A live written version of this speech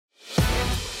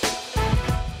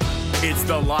It's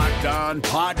the Locked On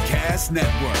Podcast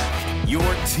Network, your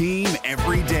team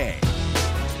every day.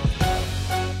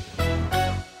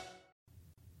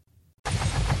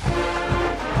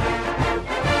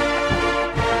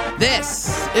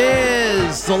 This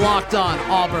is the Locked On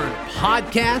Auburn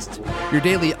Podcast, your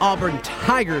daily Auburn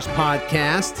Tigers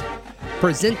podcast,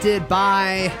 presented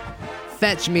by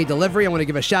Fetch Me Delivery. I want to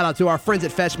give a shout out to our friends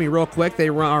at Fetch Me real quick. They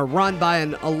are run by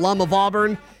an alum of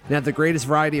Auburn and have the greatest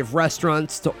variety of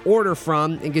restaurants to order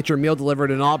from and get your meal delivered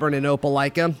in Auburn and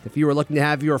Opelika. If you are looking to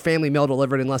have your family meal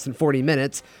delivered in less than 40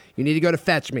 minutes, you need to go to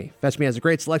Fetch Me. Fetch Me has a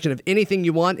great selection of anything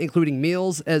you want, including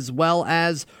meals as well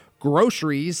as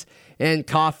groceries and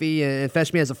coffee. And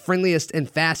Fetch Me has the friendliest and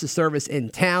fastest service in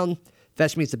town.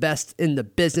 Fetch Me is the best in the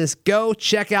business. Go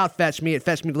check out Fetch Me at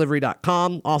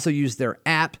fetchmedelivery.com. Also use their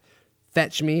app,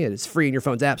 Fetch Me. It is free in your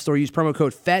phone's app store. Use promo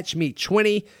code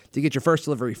FetchMe20 to get your first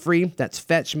delivery free. That's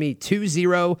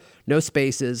FetchMe20, no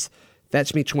spaces.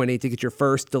 FetchMe20 to get your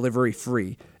first delivery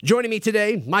free. Joining me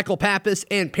today, Michael Pappas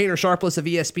and Painter Sharpless of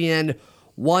ESPN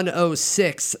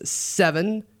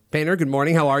 106.7. Painter, good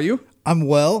morning. How are you? I'm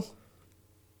well.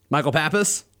 Michael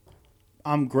Pappas?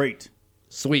 I'm great.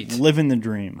 Sweet. Living the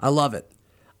dream. I love it.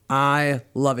 I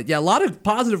love it. Yeah, a lot of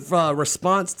positive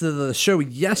response to the show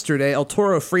yesterday. El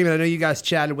Toro Freeman, I know you guys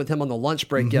chatted with him on the lunch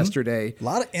break yesterday. A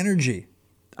lot of energy.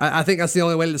 I think that's the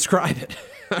only way to describe it.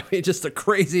 I mean, just a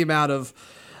crazy amount of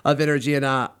energy. And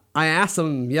I asked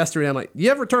him yesterday, I'm like,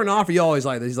 you ever turn off or you always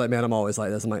like this? He's like, man, I'm always like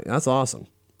this. I'm like, that's awesome.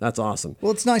 That's awesome.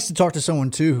 Well, it's nice to talk to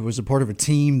someone, too, who was a part of a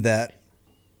team that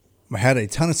had a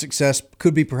ton of success,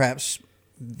 could be perhaps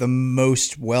the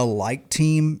most well-liked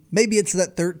team. Maybe it's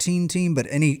that 13 team, but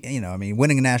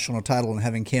winning a national title and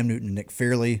having Cam Newton and Nick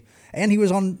Fairley, and he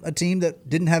was on a team that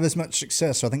didn't have as much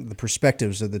success. So I think the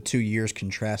perspectives of the 2 years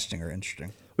contrasting are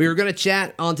interesting. We were going to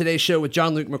chat on today's show with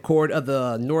John Luke McCord of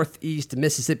the Northeast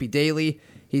Mississippi Daily.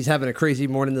 He's having a crazy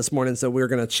morning this morning, so we're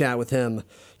going to chat with him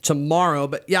tomorrow.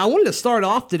 But yeah, I wanted to start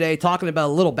off today talking about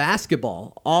a little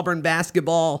basketball. Auburn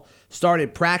basketball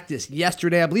started practice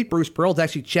yesterday. I believe Bruce Pearl's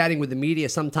actually chatting with the media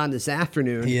sometime this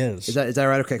afternoon. He is. Is that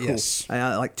right? Okay, cool. Yes.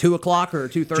 Like 2 o'clock or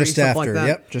 2:30, just something after, like that.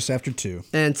 Yep, just after 2.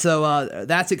 And so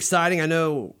that's exciting. I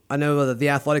know that the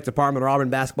athletic department of Auburn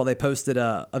basketball, they posted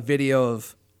a video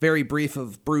of very brief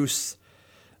of Bruce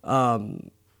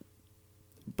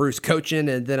coaching,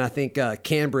 and then I think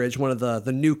Cambridge, one of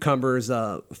the newcomers,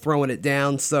 throwing it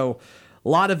down. So a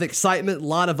lot of excitement, a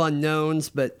lot of unknowns,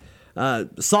 but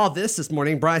saw this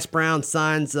morning. Bryce Brown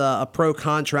signs a pro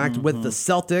contract with the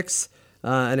Celtics,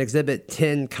 an Exhibit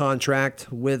 10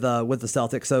 contract with the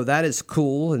Celtics. So that is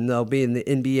cool, and they'll be in the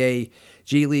NBA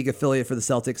G League affiliate for the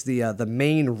Celtics, the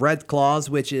Maine Red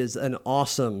Claws, which is an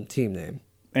awesome team name.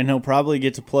 And he'll probably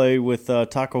get to play with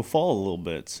Taco Fall a little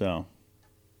bit. So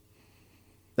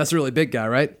that's a really big guy,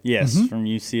 right? Yes, from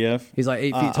UCF. He's like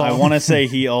 8 feet tall. I want to say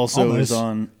he also Almost. is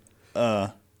on.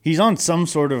 He's on some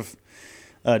sort of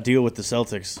deal with the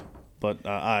Celtics, but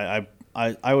I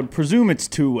would presume it's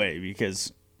two-way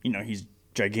because he's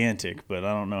gigantic, but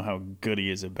I don't know how good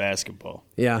he is at basketball.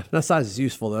 Yeah, that size is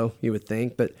useful though, you would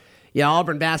think. But yeah,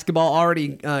 Auburn basketball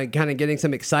already kind of getting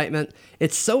some excitement.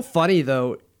 It's so funny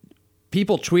though.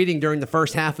 People tweeting during the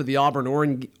first half of the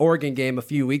Auburn-Oregon game a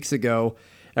few weeks ago,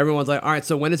 everyone's like, all right,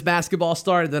 so when does basketball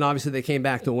start? Then obviously they came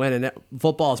back to win, and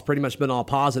football has pretty much been all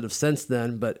positive since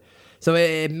then. But so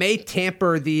it may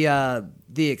tamper the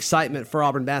excitement for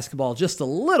Auburn basketball just a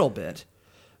little bit.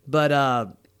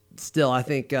 But still, I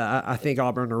think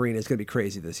Auburn Arena is going to be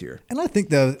crazy this year. And I think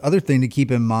the other thing to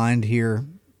keep in mind here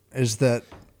is that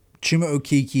Chuma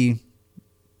Okeke,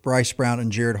 Bryce Brown,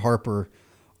 and Jared Harper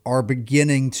are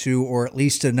beginning to, or at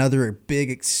least another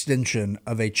big extension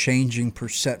of a changing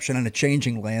perception and a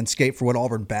changing landscape for what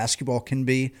Auburn basketball can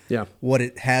be. Yeah. What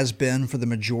it has been for the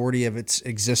majority of its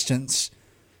existence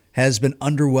has been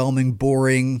underwhelming,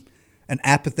 boring, an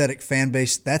apathetic fan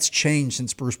base. That's changed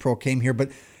since Bruce Pearl came here. But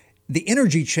the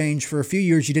energy changed. For a few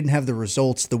years, you didn't have the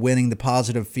results, the winning, the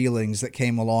positive feelings that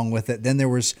came along with it. Then there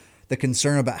was the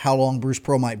concern about how long Bruce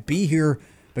Pearl might be here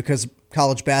because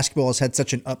college basketball has had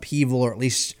such an upheaval, or at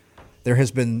least there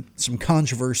has been some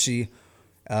controversy.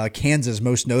 Kansas,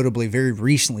 most notably, very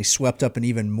recently swept up in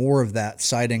even more of that,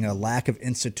 citing a lack of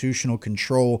institutional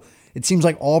control. It seems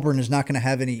like Auburn is not going to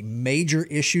have any major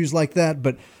issues like that,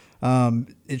 but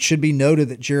it should be noted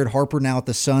that Jared Harper now at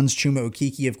the Suns, Chuma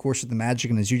Okeke, of course, with the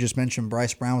Magic, and as you just mentioned,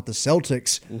 Bryce Brown with the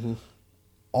Celtics. Mm-hmm.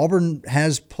 Auburn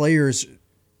has players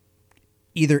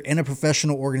either in a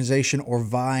professional organization or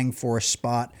vying for a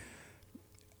spot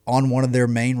on one of their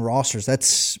main rosters.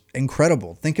 That's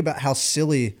incredible. Think about how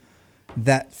silly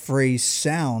that phrase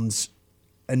sounds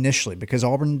initially because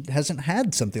Auburn hasn't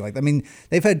had something like that. I mean,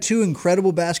 they've had two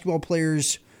incredible basketball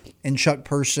players in Chuck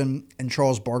Person and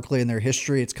Charles Barkley in their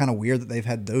history. It's kind of weird that they've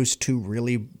had those two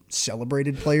really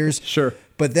celebrated players. Sure.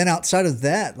 But then outside of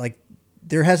that, like,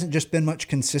 there hasn't just been much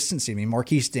consistency. I mean,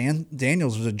 Marquise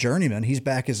Daniels was a journeyman. He's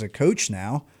back as a coach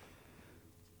now.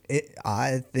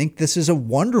 I think this is a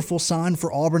wonderful sign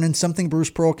for Auburn and something Bruce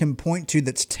Pearl can point to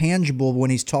that's tangible when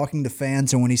he's talking to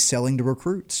fans and when he's selling to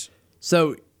recruits.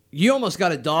 So you almost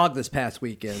got a dog this past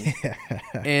weekend.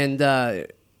 And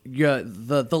you're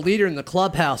the leader in the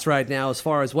clubhouse right now as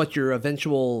far as what your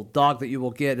eventual dog that you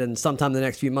will get in sometime in the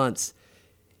next few months.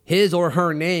 His or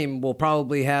her name will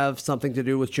probably have something to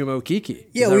do with Chuma Okeke.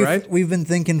 Yeah, right? We've been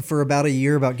thinking for about a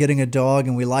year about getting a dog,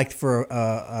 and we liked for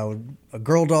a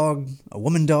girl dog, a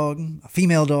woman dog, a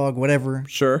female dog, whatever.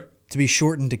 Sure. To be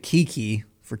shortened to Kiki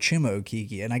for Chuma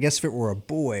Okeke. And I guess if it were a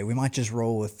boy, we might just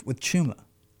roll with Chuma.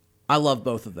 I love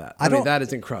both of that. I mean, that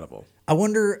is incredible. I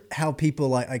wonder how people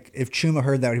like if Chuma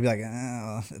heard that, he'd be like,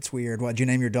 "Oh, that's weird. Why'd you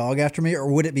name your dog after me?"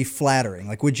 Or would it be flattering?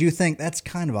 Like, would you think that's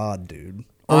kind of odd, dude?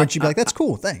 Or would you be like, "That's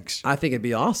cool, thanks"? I think it'd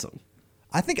be awesome.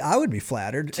 I think I would be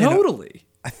flattered. Totally.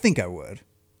 I think I would.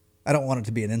 I don't want it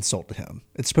to be an insult to him.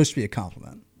 It's supposed to be a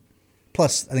compliment.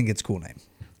 Plus, I think it's a cool name.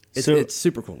 It's a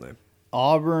super cool name.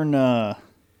 Auburn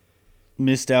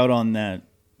missed out on that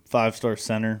 5-star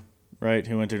center, right,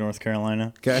 who went to North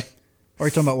Carolina. Okay. Are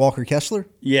you talking about Walker Kessler?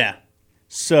 Yeah.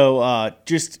 So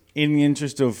just in the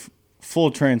interest of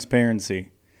full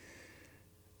transparency,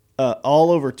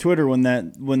 all over Twitter when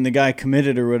the guy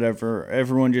committed or whatever,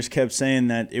 everyone just kept saying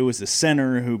that it was the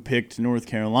center who picked North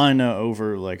Carolina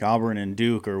over like Auburn and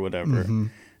Duke or whatever. Mm-hmm.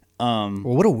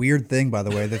 Well, what a weird thing, by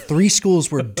the way. The three schools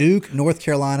were Duke, North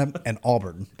Carolina, and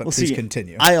Auburn. But please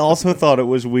continue. I also thought it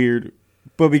was weird,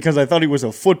 but because I thought he was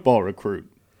a football recruit.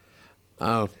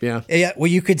 Oh, yeah. Yeah,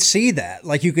 well, you could see that.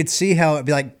 Like, you could see how it'd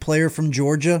be like, player from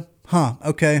Georgia. Huh,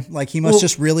 okay. Like, he must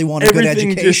just really want a good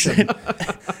education.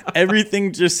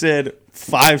 Everything just said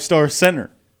 5-star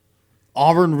center.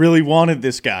 Auburn really wanted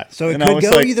this guy. So it could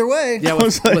go either way. Yeah,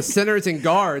 with centers and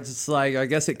guards, it's like, I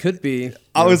guess it could be.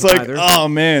 I was like, either. oh,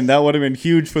 man, that would have been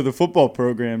huge for the football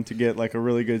program to get like a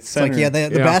really good center. It's like,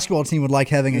 the basketball team would like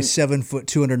having a 7-foot,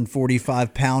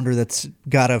 245-pounder that's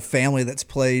got a family that's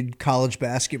played college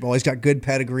basketball. He's got good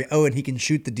pedigree. Oh, and he can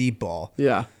shoot the deep ball.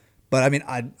 Yeah. But, I mean,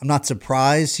 I'm not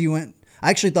surprised he went. I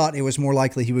actually thought it was more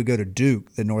likely he would go to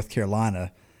Duke than North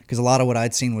Carolina because a lot of what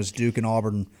I'd seen was Duke and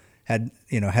Auburn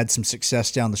had some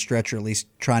success down the stretch, or at least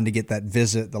trying to get that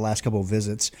visit, the last couple of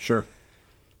visits. Sure.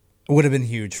 It would have been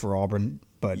huge for Auburn,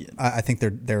 but yeah. I think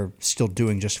they're still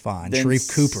doing just fine. Sharif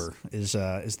Cooper is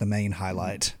the main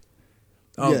highlight.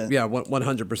 Oh, yeah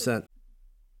 100%.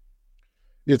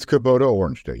 It's Kubota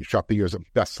Orange Day. Shop the year's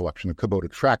best selection of Kubota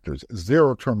tractors,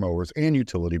 zero-turn mowers, and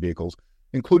utility vehicles,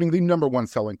 including the #1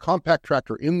 selling compact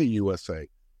tractor in the USA.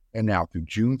 And now through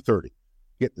June 30,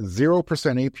 get 0%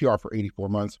 APR for 84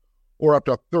 months or up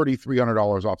to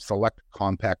 $3,300 off select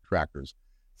compact tractors.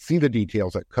 See the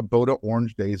details at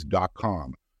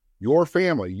KubotaOrangeDays.com. Your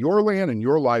family, your land, and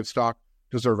your livestock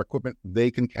deserve equipment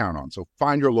they can count on. So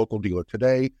find your local dealer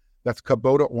today. That's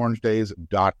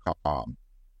KubotaOrangeDays.com.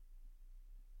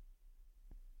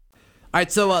 All right,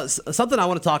 so something I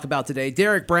want to talk about today.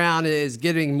 Derek Brown is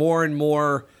getting more and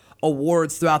more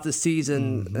awards throughout the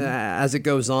season as it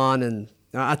goes on, and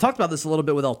I talked about this a little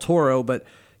bit with El Toro, but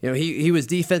he was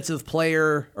defensive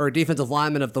player or defensive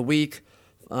lineman of the week.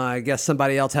 I guess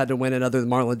somebody else had to win it other than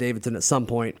Marlon Davidson at some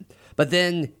point. But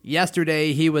then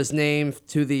yesterday he was named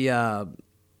to the a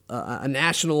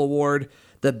national award,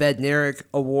 the Bednarik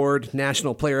Award,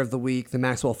 National Player of the Week. The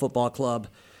Maxwell Football Club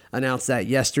announced that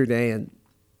yesterday, and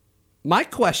my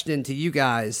question to you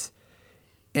guys,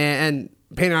 and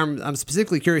Painter, I'm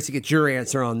specifically curious to get your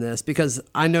answer on this because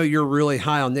I know you're really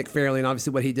high on Nick Fairley and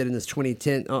obviously what he did in this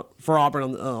 2010 for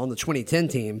Auburn on the 2010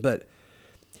 team. But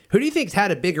who do you think's had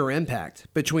a bigger impact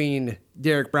between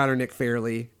Derek Brown or Nick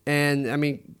Fairley? And I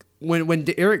mean, when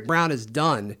Derek Brown is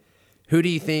done, who do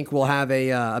you think will have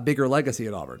a bigger legacy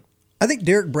at Auburn? I think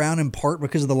Derek Brown, in part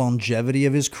because of the longevity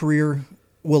of his career,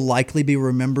 will likely be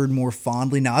remembered more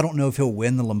fondly. Now, I don't know if he'll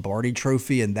win the Lombardi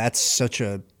Trophy, and that's such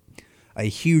a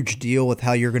huge deal with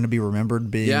how you're going to be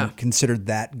remembered, being considered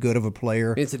that good of a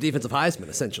player. It's a defensive Heisman,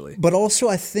 essentially. But also,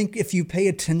 I think if you pay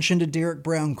attention to Derek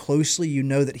Brown closely, you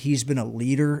know that he's been a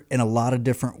leader in a lot of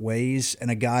different ways and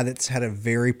a guy that's had a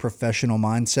very professional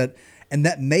mindset. And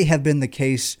that may have been the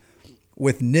case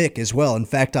with Nick as well. In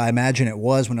fact, I imagine it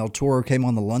was when El Toro came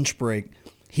on the lunch break.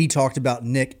 He talked about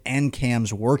Nick and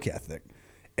Cam's work ethic.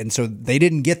 And so they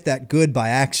didn't get that good by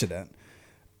accident.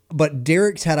 But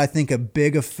Derek's had, I think, a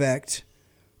big effect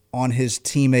on his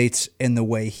teammates and the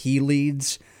way he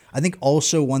leads. I think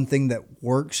also one thing that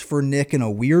works for Nick in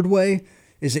a weird way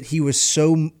is that he was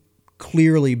so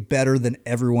clearly better than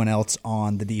everyone else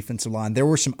on the defensive line. There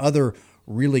were some other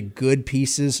really good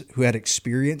pieces who had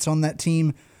experience on that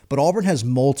team, but Auburn has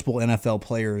multiple NFL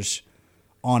players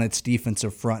on its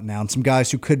defensive front now, and some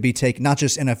guys who could be taken, not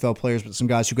just NFL players, but some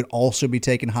guys who could also be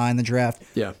taken high in the draft.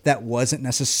 Yeah. That wasn't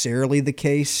necessarily the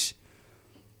case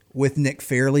with Nick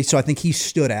Fairley, so I think he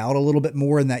stood out a little bit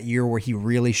more in that year where he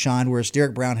really shined, whereas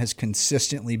Derek Brown has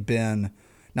consistently been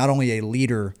not only a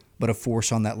leader, but a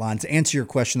force on that line. To answer your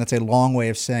question, that's a long way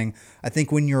of saying I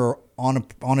think when you're on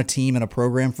a team and a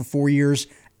program for 4 years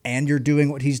and you're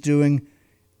doing what he's doing,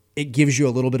 it gives you a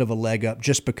little bit of a leg up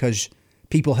just because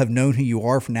people have known who you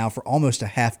are for almost a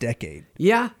half decade.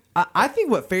 Yeah. I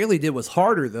think what Fairley did was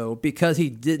harder, though, because he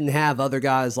didn't have other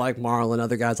guys like Marlon,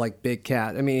 other guys like Big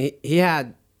Cat. I mean, he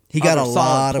got a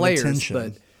lot of attention.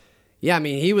 But yeah, I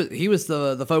mean, he was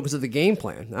the focus of the game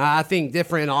plan. I think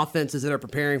different offenses that are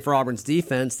preparing for Auburn's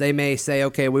defense, they may say,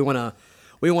 okay, we want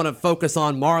to focus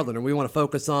on Marlon, or we want to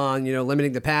focus on,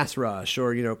 limiting the pass rush,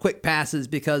 or, quick passes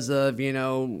because of,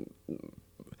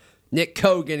 Nick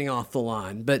Coe getting off the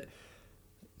line. But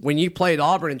when you played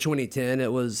Auburn in 2010,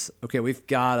 it was, okay, we've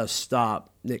got to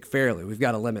stop Nick Fairley. We've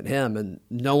got to limit him, and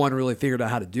no one really figured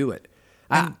out how to do it.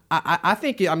 I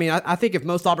think if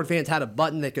most Auburn fans had a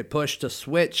button they could push to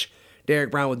switch Derek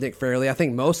Brown with Nick Fairley, I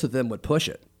think most of them would push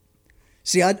it.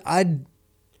 See, I'd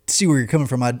see where you're coming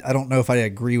from. I don't know if I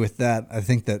agree with that. I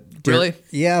think that really,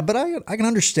 yeah, but I can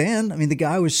understand. I mean, the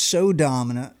guy was so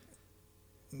dominant.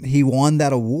 He won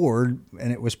that award,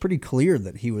 and it was pretty clear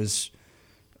that he was.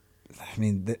 I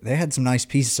mean, they had some nice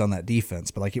pieces on that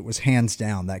defense, but it was hands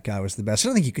down that guy was the best. I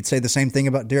don't think you could say the same thing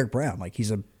about Derek Brown.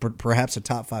 He's perhaps a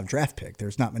top 5 draft pick.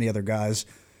 There's not many other guys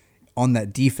on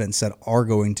that defense that are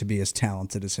going to be as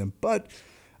talented as him. But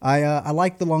I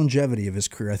like the longevity of his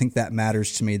career. I think that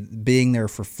matters to me. Being there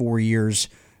for 4 years,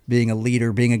 being a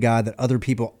leader, being a guy that other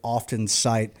people often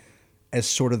cite as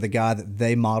sort of the guy that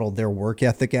they modeled their work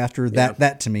ethic after,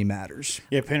 that to me matters.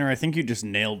 Yeah, Painter, I think you just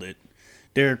nailed it.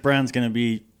 Derek Brown's going to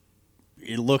be,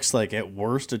 it looks like at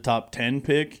worst a top 10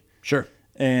 pick. Sure.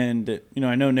 And,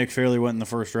 I know Nick Fairley went in the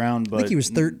first round, but I think he was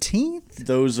 13th.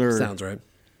 Those are. Sounds right.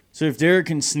 So if Derek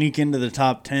can sneak into the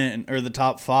top 10 or the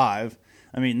top 5,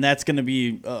 I mean, that's going to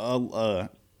be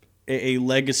a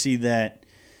legacy that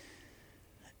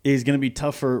is going to be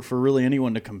tough for really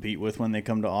anyone to compete with when they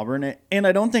come to Auburn. And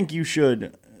I don't think you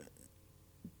should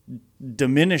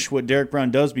diminish what Derek Brown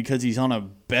does because he's on a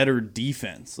better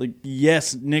defense.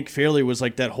 Yes, Nick Fairley was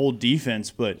that whole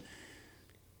defense, but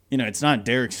it's not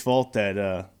Derek's fault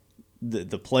that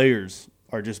the players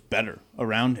are just better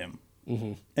around him.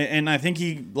 Mm-hmm. And I think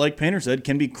he, like Painter said,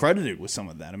 can be credited with some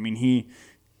of that. I mean,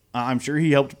 I'm sure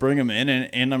he helped bring him in,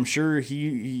 and I'm sure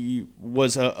he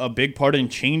was a big part in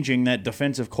changing that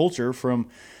defensive culture from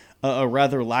a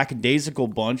rather lackadaisical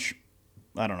bunch.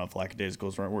 I don't know if lackadaisical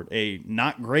is the right word. A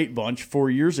not great bunch 4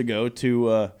 years ago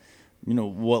to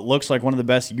what looks like one of the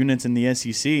best units in the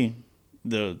SEC.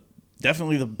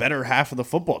 Definitely the better half of the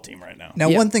football team right now. Now,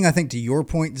 One thing I think to your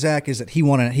point, Zach, is that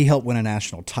he helped win a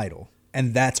national title,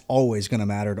 and that's always going to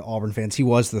matter to Auburn fans. He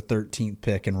was the 13th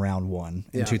pick in round 1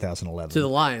 in 2011 to the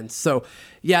Lions. So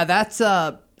yeah, that's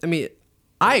I mean,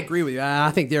 I agree with you.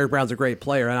 I think Derek Brown's a great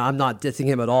player, and I'm not dissing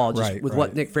him at all. Just with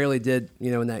what Nick Fairley did,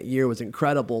 in that year was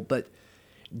incredible. But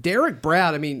Derek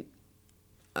Brown, I mean,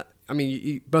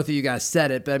 both of you guys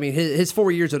said it, but I mean, his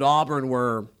 4 years at Auburn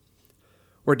were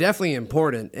definitely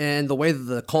important, and the way that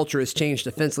the culture has changed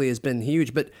defensively has been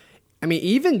huge. But I mean,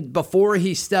 even before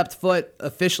he stepped foot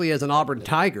officially as an Auburn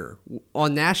Tiger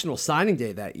on National Signing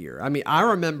Day that year, I mean, I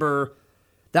remember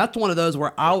that's one of those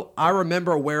where I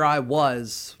remember where I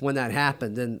was when that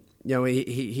happened, and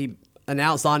he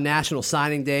announced on National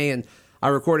Signing Day, and I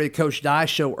recorded Coach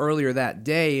Dye's show earlier that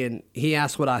day, and he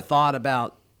asked what I thought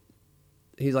about.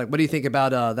 He's like, "What do you think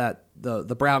about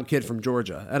the Brown kid from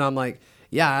Georgia?" And I'm like,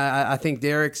 "Yeah, I think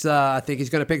Derek's. I think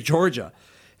he's going to pick Georgia."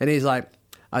 And he's like,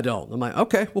 "I don't." I'm like,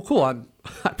 "Okay, well, cool. I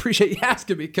appreciate you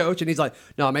asking me, Coach." And he's like,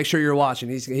 "No, make sure you're watching.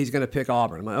 He's going to pick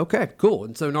Auburn." I'm like, "Okay, cool."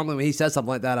 And so normally when he says something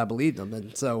like that, I believed him.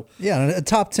 And so a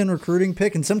top 10 recruiting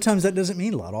pick, and sometimes that doesn't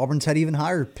mean a lot. Auburn's had even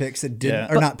higher picks that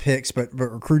didn't, or not picks, but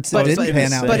recruits that didn't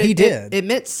pan out. But he did. It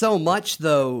meant so much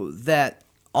though that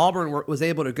Auburn was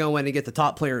able to go in and get the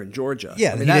top player in Georgia.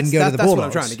 Yeah, he didn't go to the Bulldogs. That's what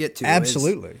I'm trying to get to.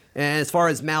 Absolutely. And as far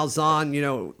as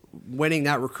Malzahn, winning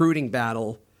that recruiting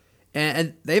battle,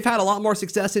 and they've had a lot more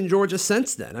success in Georgia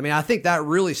since then. I mean, I think that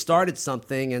really started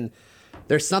something, and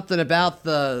there's something about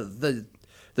the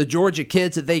Georgia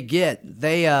kids that they get.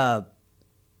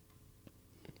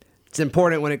 It's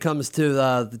important when it comes to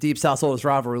the Deep South Soldiers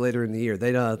rivalry later in the year.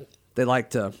 They don't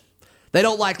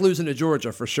like losing to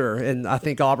Georgia for sure, and I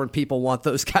think Auburn people want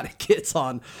those kind of kids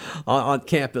on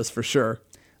campus for sure.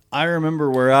 I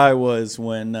remember where I was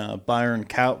when Byron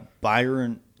Cowart. I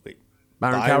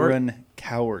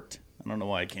don't know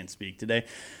why I can't speak today.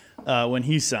 When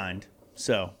he signed,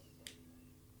 so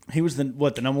he was the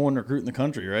number one recruit in the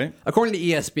country, right? According to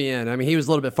ESPN, I mean he was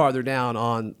a little bit farther down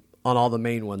on all the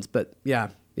main ones, but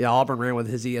yeah, Auburn ran with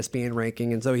his ESPN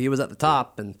ranking, and so he was at the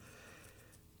top. And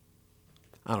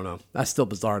I don't know, that's still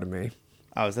bizarre to me.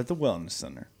 I was at the Wellness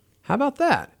Center. How about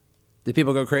that? Did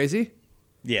people go crazy?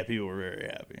 Yeah, people were very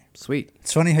happy. Sweet.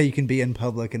 It's funny how you can be in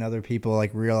public and other people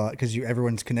like realize because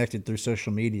everyone's connected through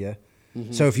social media.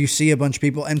 Mm-hmm. So if you see a bunch of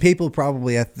people, and people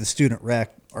probably at the student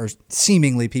rec are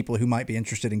seemingly people who might be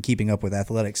interested in keeping up with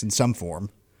athletics in some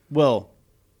form. Well,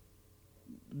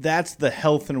 that's the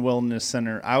Health and Wellness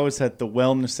Center. I was at the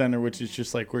Wellness Center, which is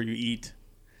just like where you eat.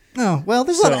 Oh, well,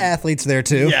 there's a lot of athletes there,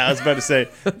 too. Yeah, I was about to say.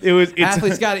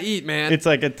 Athletes got to eat, man. It's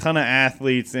like a ton of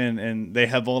athletes, and they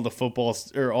have all the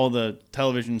all the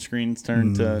television screens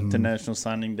turned to National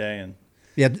Signing Day. And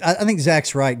yeah, I think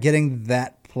Zach's right. Getting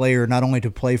that player not only to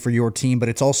play for your team, but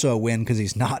it's also a win because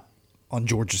he's not on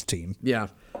Georgia's team. Yeah.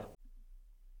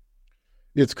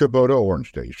 It's Kubota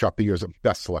Orange Day. Shop the year's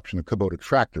best selection of Kubota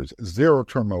tractors,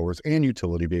 zero-turn mowers, and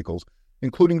utility vehicles,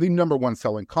 including the #1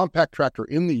 selling compact tractor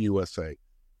in the USA.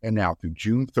 And now through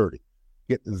June 30,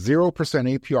 get 0%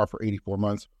 APR for 84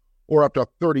 months or up to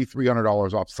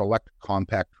 $3,300 off select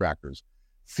compact tractors.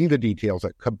 See the details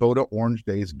at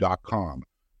KubotaOrangeDays.com.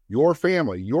 Your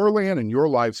family, your land, and your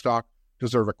livestock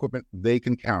deserve equipment they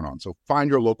can count on. So find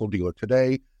your local dealer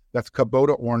today. That's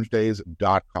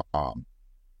KubotaOrangeDays.com.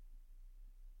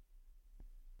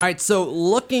 All right, so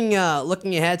looking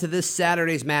ahead to this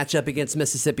Saturday's matchup against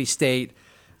Mississippi State,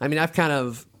 I mean, I've kind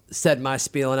of said my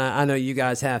spiel, and I know you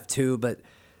guys have too, but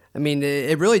I mean,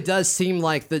 it really does seem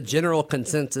like the general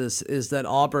consensus is that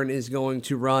Auburn is going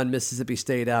to run Mississippi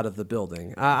State out of the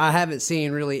building. I haven't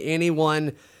seen really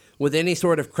anyone with any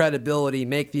sort of credibility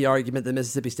make the argument that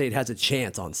Mississippi State has a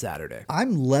chance on Saturday.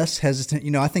 I'm less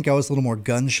hesitant. I think I was a little more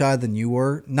gun-shy than you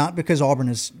were, not because Auburn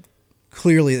is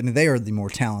clearly, they are the more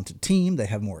talented team. They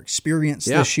have more experience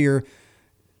this year.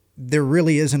 There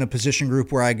really isn't a position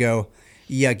group where I go,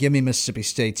 yeah, give me Mississippi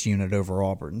State's unit over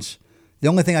Auburn's. The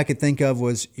only thing I could think of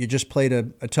was you just played a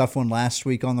tough one last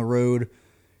week on the road.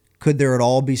 Could there at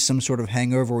all be some sort of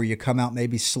hangover where you come out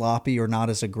maybe sloppy or not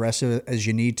as aggressive as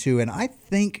you need to? And I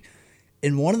think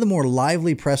in one of the more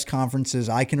lively press conferences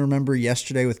I can remember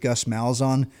yesterday with Gus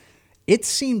Malzahn, it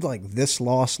seemed like this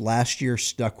loss last year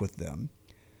stuck with them.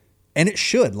 And it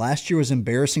should. Last year was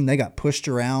embarrassing. They got pushed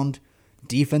around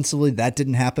defensively. That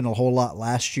didn't happen a whole lot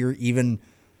last year. Even,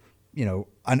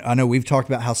 I know we've talked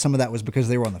about how some of that was because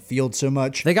they were on the field so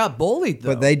much. They got bullied,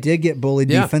 though. But they did get bullied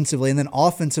defensively. And then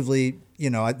offensively,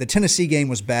 the Tennessee game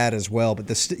was bad as well.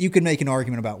 But you could make an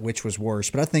argument about which was worse.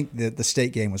 But I think the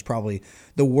State game was probably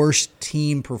the worst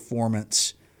team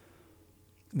performance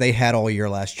they had all year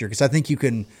last year. Because I think you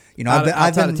can,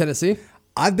 outside of Tennessee?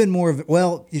 I've been more of a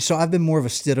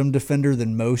Stidham defender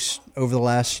than most over the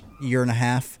last year and a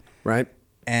half. Right.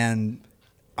 And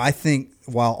I think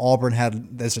while Auburn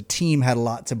as a team, had a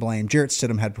lot to blame, Jarrett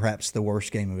Stidham had perhaps the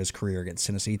worst game of his career against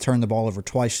Tennessee. He turned the ball over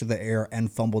twice to the air and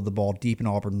fumbled the ball deep in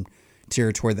Auburn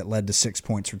territory that led to 6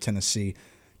 points for Tennessee.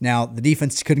 Now, the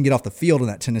defense couldn't get off the field in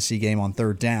that Tennessee game on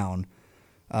third down,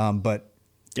 but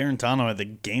Garantano had the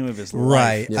game of his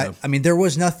life. Right. Yeah. I mean, there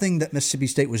was nothing that Mississippi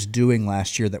State was doing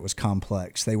last year that was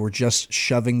complex. They were just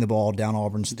shoving the ball down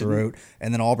Auburn's throat,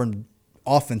 and then Auburn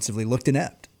offensively looked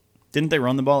inept. Didn't they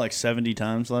run the ball like 70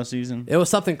 times last season? It was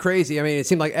something crazy. I mean, it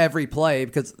seemed like every play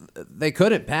because they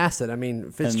couldn't pass it. I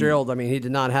mean, Fitzgerald, he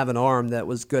did not have an arm that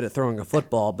was good at throwing a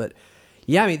football. But,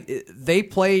 yeah, they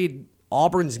played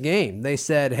Auburn's game. They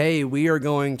said, hey, we are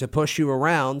going to push you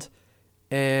around,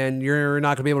 and you're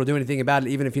not going to be able to do anything about it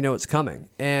even if you know it's coming.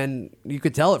 And you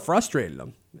could tell it frustrated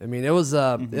them. I mean, it was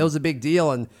a big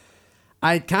deal. And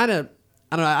I don't know,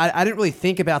 I didn't really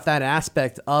think about that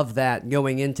aspect of that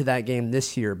going into that game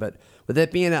this year. But with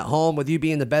it being at home, with you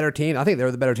being the better team, I think they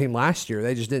were the better team last year.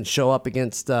 They just didn't show up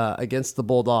against the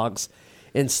Bulldogs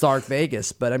in Stark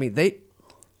Vegas. But, I mean,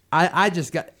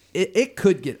 it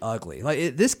could get ugly.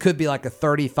 This could be like a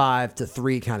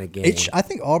 35-3 kind of game. I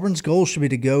think Auburn's goal should be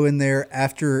to go in there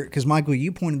after, because Michael,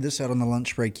 you pointed this out on the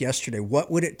lunch break yesterday.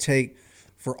 What would it take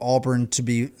for Auburn to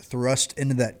be thrust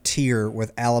into that tier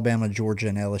with Alabama, Georgia,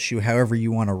 and LSU, however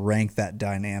you want to rank that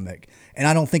dynamic? And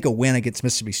I don't think a win against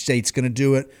Mississippi State's going to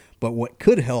do it, but what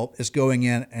could help is going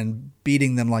in and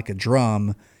beating them like a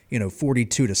drum,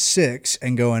 42-6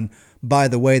 and going, by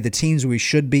the way, the teams we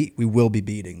should beat, we will be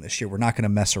beating this year. We're not going to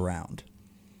mess around.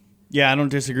 Yeah, I don't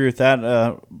disagree with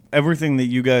that. Everything that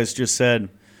you guys just said,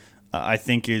 I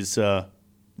think is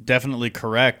definitely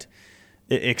correct,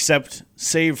 except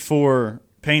save for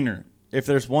Painter. If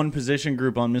there's one position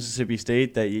group on Mississippi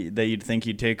State that you'd think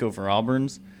you'd take over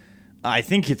Auburn's, I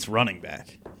think it's running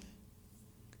back.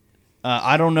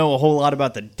 I don't know a whole lot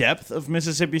about the depth of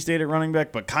Mississippi State at running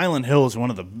back, but Kylan Hill is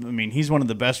he's one of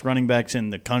the best running backs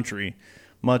in the country,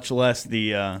 much less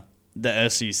the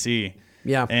SEC.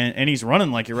 Yeah. And he's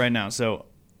running like it right now. So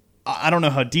I don't know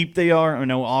how deep they are. I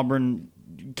know Auburn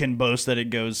can boast that it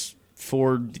goes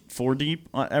four deep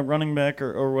at running back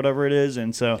or whatever it is.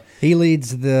 And so he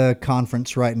leads the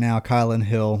conference right now, Kylan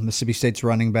Hill, Mississippi State's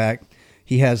running back.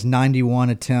 He has 91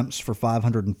 attempts for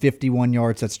 551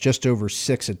 yards. That's just over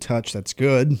 6 a touch. That's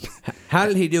good. How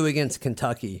did he do against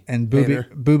Kentucky? And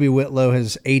Boobie Whitlow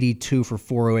has 82 for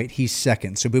 408. He's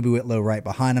second. So Boobie Whitlow right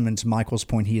behind him. And to Michael's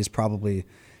point, he is probably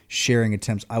sharing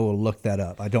attempts. I will look that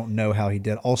up. I don't know how he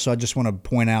did. Also, I just want to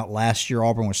point out last year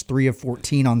Auburn was 3 of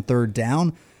 14 on third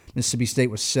down. Mississippi State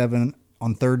was 7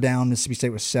 on third down. Mississippi State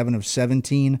was 7 of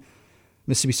 17.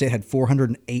 Mississippi State had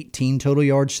 418 total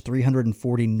yards.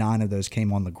 349 of those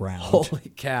came on the ground.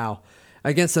 Holy cow.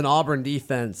 Against an Auburn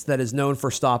defense that is known for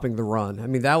stopping the run. I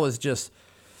mean, that was just,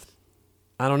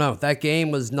 I don't know. That game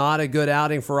was not a good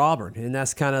outing for Auburn. And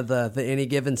that's kind of the any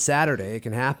given Saturday it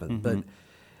can happen. Mm-hmm. But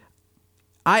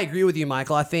I agree with you,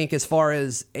 Michael. I think as far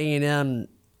as A&M,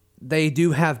 they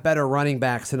do have better running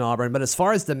backs than Auburn. But as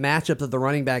far as the matchup that the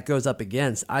running back goes up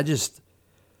against,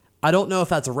 I don't know if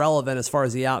that's relevant as far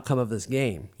as the outcome of this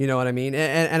game. You know what I mean?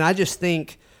 And I just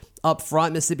think up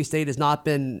front, Mississippi State has not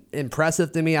been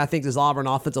impressive to me. I think this Auburn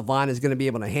offensive line is going to be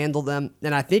able to handle them.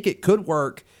 And I think it could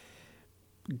work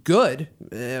good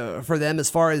for them as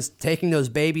far as taking those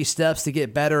baby steps to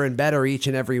get better and better each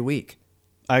and every week.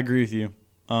 I agree with you.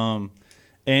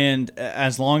 And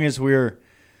as long as we're,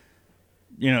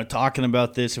 talking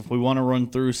about this, if we want to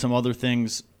run through some other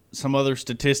things, some other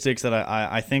statistics that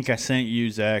I think I sent you,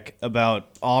 Zach, about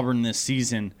Auburn this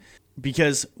season,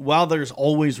 because while there's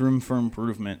always room for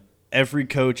improvement, every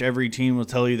coach, every team will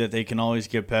tell you that they can always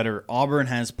get better. Auburn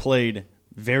has played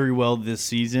very well this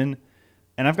season,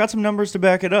 and I've got some numbers to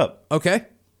back it up. Okay.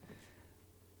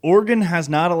 Oregon has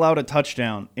not allowed a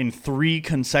touchdown in 3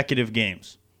 consecutive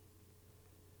games.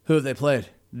 Who have they played?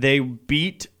 They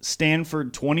beat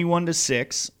Stanford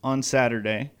 21-6 on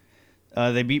Saturday.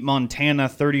 They beat Montana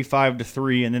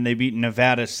 35-3, and then they beat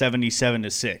Nevada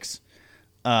 77-6.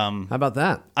 How about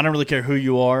that? I don't really care who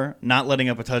you are. Not letting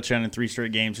up a touchdown in 3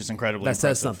 straight games is incredibly impressive. That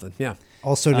says something, yeah.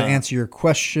 Also, to answer your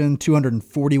question,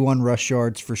 241 rush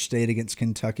yards for State against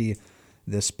Kentucky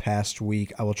this past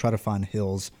week. I will try to find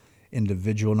Hill's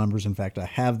individual numbers. In fact, I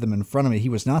have them in front of me. He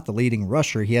was not the leading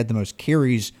rusher. He had the most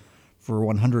carries for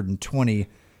 120.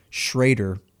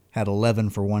 Schrader had 11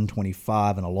 for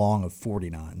 125 and a long of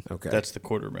 49. Okay. That's the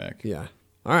quarterback. Yeah.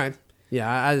 All right. Yeah,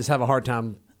 I just have a hard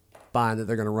time buying that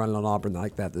they're going to run it on Auburn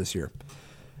like that this year.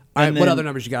 All right, what other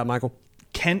numbers you got, Michael?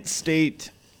 Kent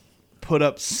State put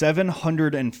up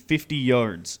 750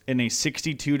 yards in a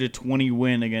 62-20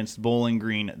 win against Bowling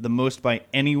Green, the most by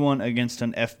anyone against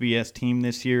an FBS team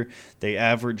this year. They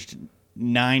averaged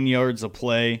 9 yards a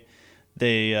play.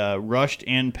 They rushed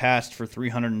and passed for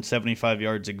 375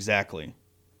 yards exactly.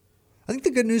 I think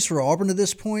the good news for Auburn at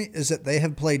this point is that they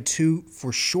have played 2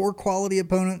 for sure quality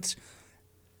opponents,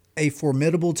 a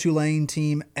formidable Tulane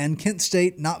team, and Kent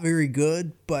State not very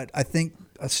good, but I think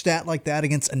a stat like that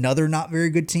against another not very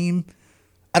good team,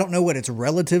 I don't know what it's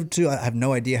relative to. I have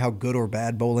no idea how good or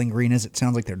bad Bowling Green is. It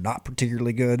sounds like they're not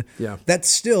particularly good. Yeah. That's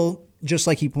still, just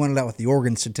like he pointed out with the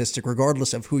Oregon statistic,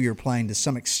 regardless of who you're playing to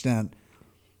some extent,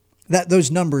 that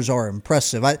those numbers are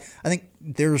impressive. I think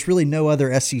there's really no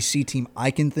other SEC team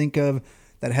I can think of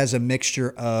that has a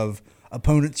mixture of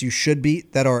opponents you should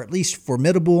beat that are at least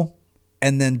formidable,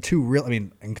 and then 2 real. I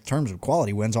mean, in terms of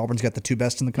quality wins, Auburn's got the 2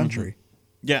 best in the country.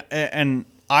 Mm-hmm. Yeah, and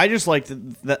I just like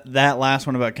that last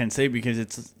one about Kent State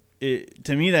because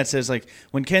to me that says like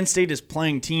when Kent State is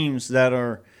playing teams that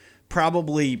are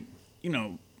probably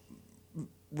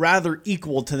rather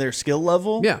equal to their skill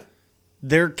level. Yeah,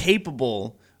 they're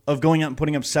capable of going out and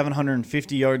putting up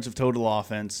 750 yards of total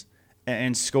offense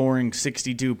and scoring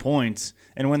 62 points.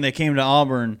 And when they came to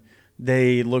Auburn,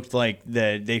 they looked like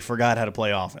they forgot how to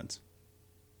play offense.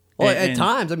 Well, at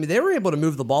times, I mean, they were able to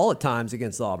move the ball at times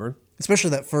against Auburn.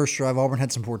 Especially that first drive, Auburn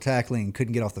had some poor tackling and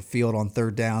couldn't get off the field on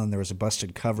third down, and there was a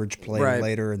busted coverage play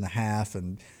later in the half.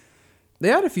 And They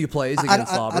had a few plays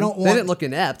against Auburn. They didn't look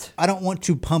inept. I don't want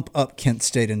to pump up Kent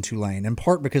State and Tulane, in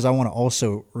part because I want to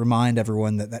also remind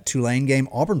everyone that Tulane game,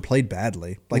 Auburn played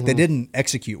badly. Like, they didn't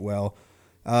execute well.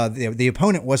 The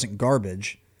opponent wasn't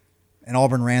garbage, and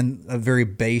Auburn ran a very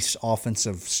base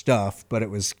offensive stuff, but it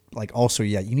was like also,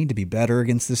 you need to be better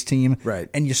against this team. Right.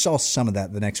 And you saw some of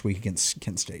that the next week against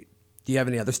Kent State. Do you have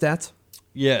any other stats?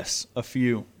 Yes, a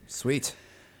few. Sweet.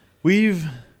 We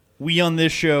on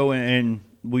this show and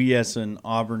we as an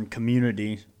Auburn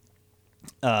community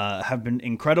have been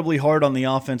incredibly hard on the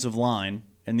offensive line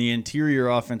and the interior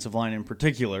offensive line in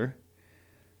particular.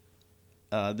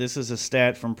 This is a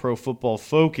stat from Pro Football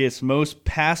Focus. Most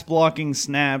pass blocking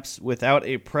snaps without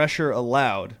a pressure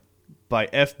allowed by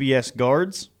FBS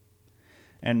guards.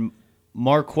 And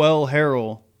Marquell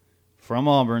Harrell from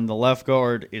Auburn, the left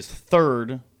guard, is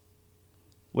third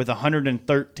with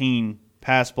 113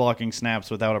 pass blocking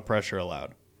snaps without a pressure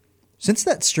allowed. Since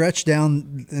that stretch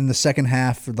down in the second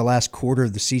half for the last quarter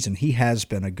of the season, he has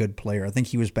been a good player. I think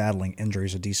he was battling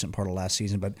injuries a decent part of last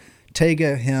season, but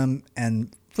Tega, him,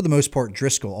 and for the most part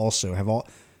Driscoll also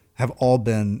have all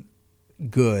been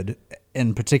good,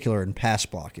 in particular in pass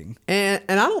blocking. And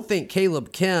I don't think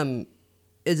Caleb Kim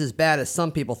is as bad as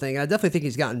some people think. I definitely think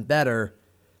he's gotten better.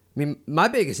 I mean, my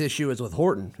biggest issue is with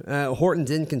Horton. Horton's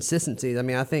inconsistency. I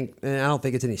mean, I don't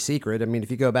think it's any secret. I mean,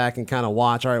 if you go back and kind of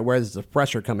watch, all right, where's the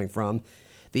pressure coming from?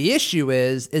 The issue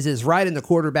is it's right in the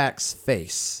quarterback's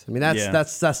face. I mean,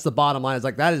 that's the bottom line. It's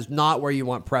like, that is not where you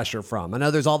want pressure from. I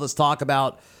know there's all this talk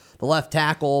about the left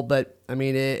tackle, but I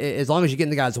mean, as long as you get in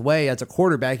the guy's way as a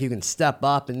quarterback, you can step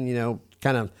up and,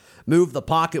 kind of move the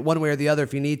pocket one way or the other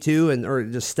if you need to, or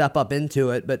just step up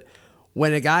into it. But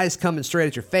when a guy's coming straight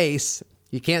at your face,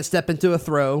 you can't step into a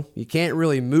throw. You can't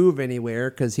really move anywhere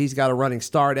because he's got a running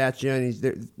start at you. And he's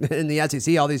in the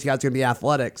SEC, all these guys are going to be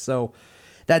athletic. So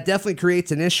that definitely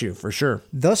creates an issue for sure.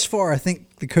 Thus far, I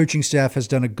think the coaching staff has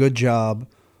done a good job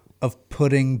of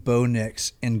putting Bo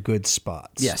Nix in good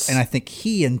spots. Yes. And I think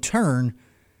he, in turn,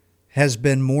 has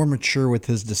been more mature with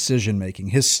his decision-making.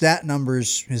 His stat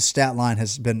numbers, his stat line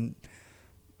has been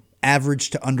average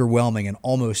to underwhelming in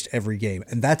almost every game.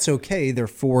 And that's okay. They're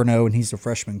 4-0, and he's a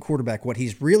freshman quarterback. What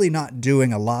he's really not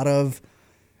doing a lot of,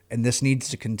 and this needs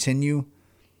to continue,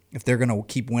 if they're going to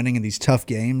keep winning in these tough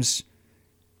games,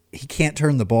 he can't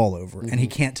turn the ball over, and he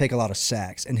can't take a lot of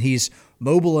sacks. And he's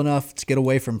mobile enough to get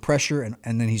away from pressure,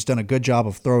 and then he's done a good job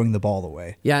of throwing the ball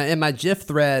away. Yeah, in my GIF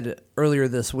thread earlier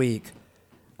this week,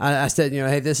 I said,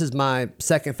 hey, this is my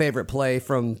second favorite play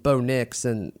from Bo Nix,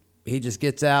 and he just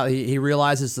gets out. He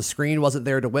realizes the screen wasn't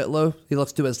there to Whitlow. He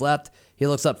looks to his left. He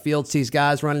looks upfield, sees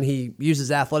guys running. He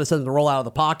uses athleticism to roll out of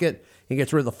the pocket and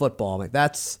gets rid of the football. Like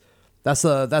that's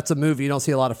a move you don't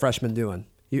see a lot of freshmen doing.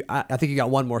 I think you got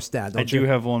one more stat, don't you? I do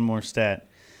have one more stat.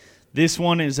 This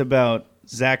one is about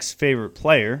Zach's favorite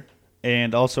player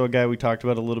and also a guy we talked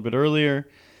about a little bit earlier.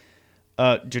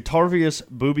 Jatarvius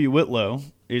Booby Whitlow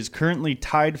is currently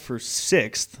tied for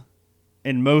 6th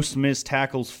in most missed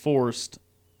tackles forced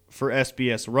for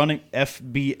FBS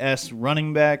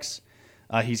running backs.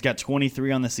 He's got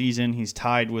 23 on the season. He's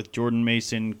tied with Jordan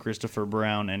Mason, Christopher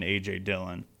Brown, and A.J.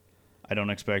 Dillon. I don't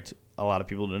expect a lot of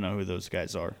people to know who those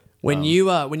guys are. When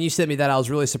you sent me that, I was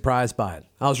really surprised by it.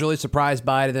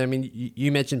 I mean,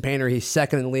 you mentioned Painter. He's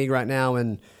second in the league right now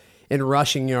in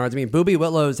rushing yards. I mean, Booby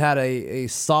Whitlow's had a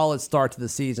solid start to the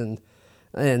season,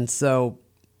 and so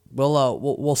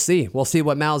we'll see. We'll see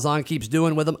what Malzahn keeps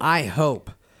doing with him. I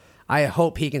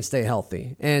hope he can stay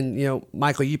healthy. And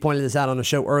Michael, you pointed this out on a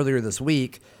show earlier this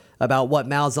week about what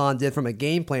Malzahn did from a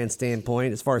game plan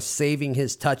standpoint as far as saving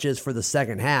his touches for the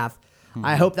second half.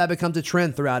 I hope that becomes a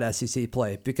trend throughout SEC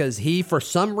play because he, for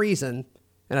some reason,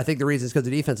 and I think the reason is because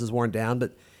the defense is worn down,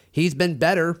 but he's been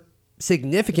better,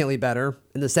 significantly better,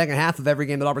 in the second half of every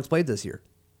game that Auburn's played this year.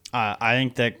 I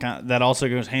think that also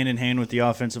goes hand in hand with the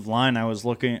offensive line. I was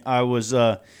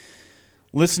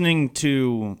listening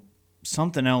to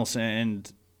something else, and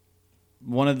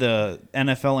one of the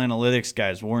NFL analytics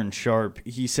guys, Warren Sharp,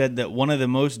 he said that one of the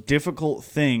most difficult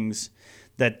things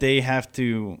that they have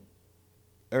to,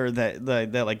 or that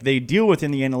like they deal with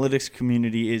in the analytics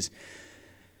community is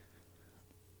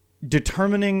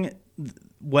determining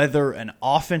whether an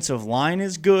offensive line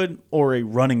is good or a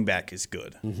running back is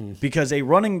good. Mm-hmm. Because a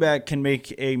running back can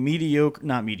make a medium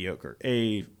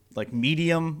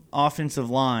offensive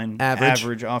line,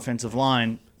 average offensive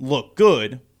line look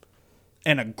good,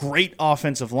 and a great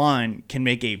offensive line can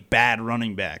make a bad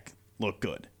running back look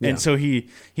good. Yeah. And so he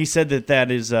said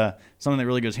that is something that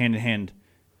really goes hand in hand.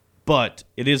 But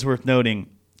it is worth noting,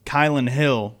 Kylan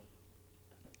Hill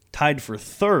tied for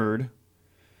 3rd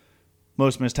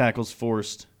most missed tackles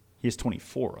forced He has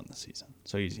 24 on the season.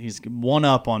 So he's one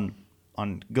up on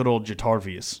good old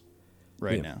Jatarvius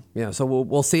right now. Yeah, so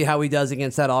we'll see how he does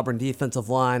against that Auburn defensive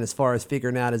line as far as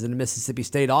figuring out, is it a Mississippi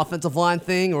State offensive line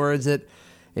thing or is it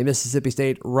a Mississippi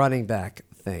State running back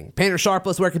thing? Painter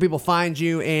Sharpless, where can people find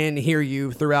you and hear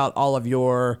you throughout all of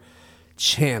your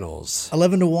channels?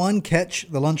 11 to 1, catch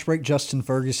the lunch break. Justin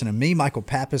Ferguson and me. Michael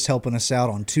Pappas helping us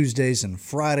out on Tuesdays and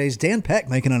Fridays. Dan Peck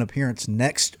making an appearance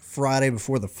next Friday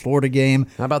before the Florida game.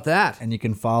 How about that? And you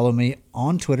can follow me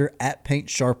on Twitter at Paint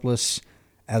Sharpless.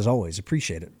 As always,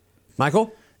 appreciate it.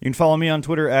 Michael? You can follow me on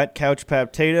Twitter at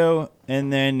CouchPapTato,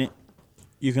 and then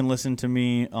you can listen to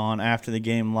me on After the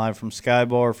Game live from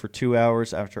Skybar for 2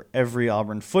 hours after every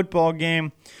Auburn football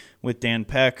game with Dan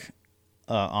Peck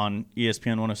on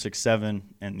ESPN 106.7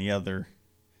 and the other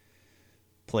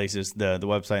places, the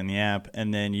website and the app.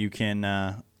 And then you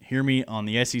can hear me on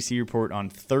the SEC Report on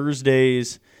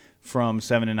Thursdays from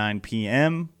 7 to 9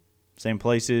 p.m., same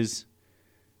places,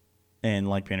 and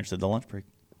like Painter said, the lunch break.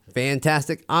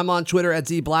 Fantastic. I'm on Twitter at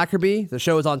ZBlackerby. The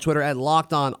show is on Twitter at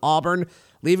Locked On Auburn.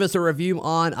 Leave us a review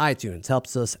on iTunes.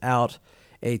 Helps us out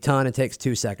a ton. It takes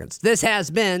 2 seconds. This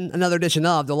has been another edition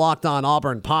of the Locked On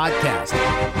Auburn podcast.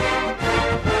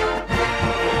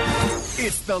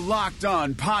 It's the Locked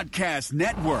On Podcast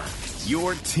Network,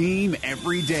 your team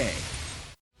every day.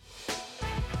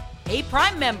 Hey,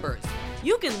 Prime members,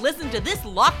 you can listen to this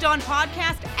Locked On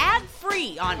podcast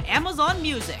ad-free on Amazon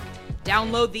Music.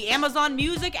 Download the Amazon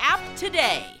Music app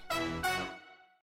today.